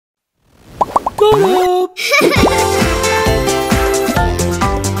roll up.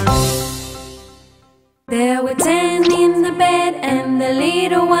 There were 10 in the bed, and the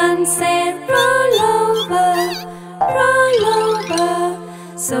little one said, roll over, roll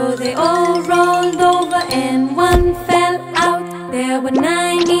over. So they all rolled over and one fell out. There were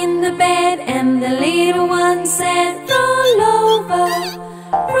 9 in the bed, and the little one said, roll over,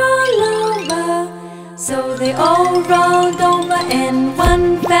 roll over. So they all rolled over and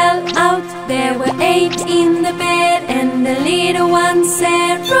one fell out. There were 8 in the bed, and the little one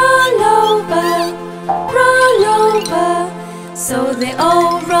said, roll over, roll over. So they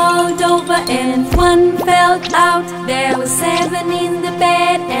all rolled over and one fell out. There were 7 in the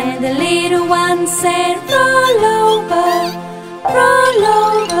bed, and the little one said, roll over, roll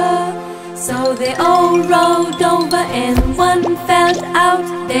over. So they all rolled over and one fell out.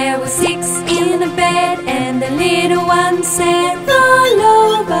 There were 6 in the bed, and the little one said, roll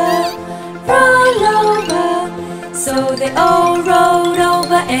over, roll over. So they all rolled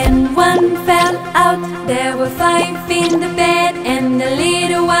over and one fell out. There were 5 in the bed, and the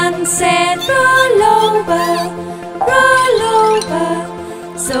little one said, roll over, roll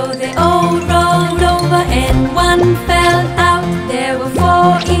over. So they all rolled over and one fell out. There were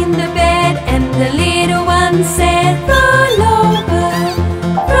 4 in the bed, and the little one said, roll over,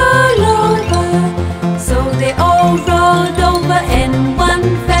 roll over. So they all rolled over and one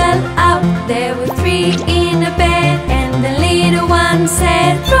fell out. There were 3 in a bed, and the little one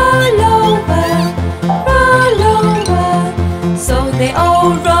said, roll over, roll over. So they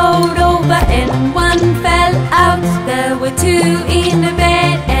all rolled over and one fell out. There were 2 in the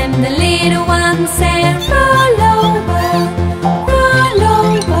bed, and the little one said, roll over.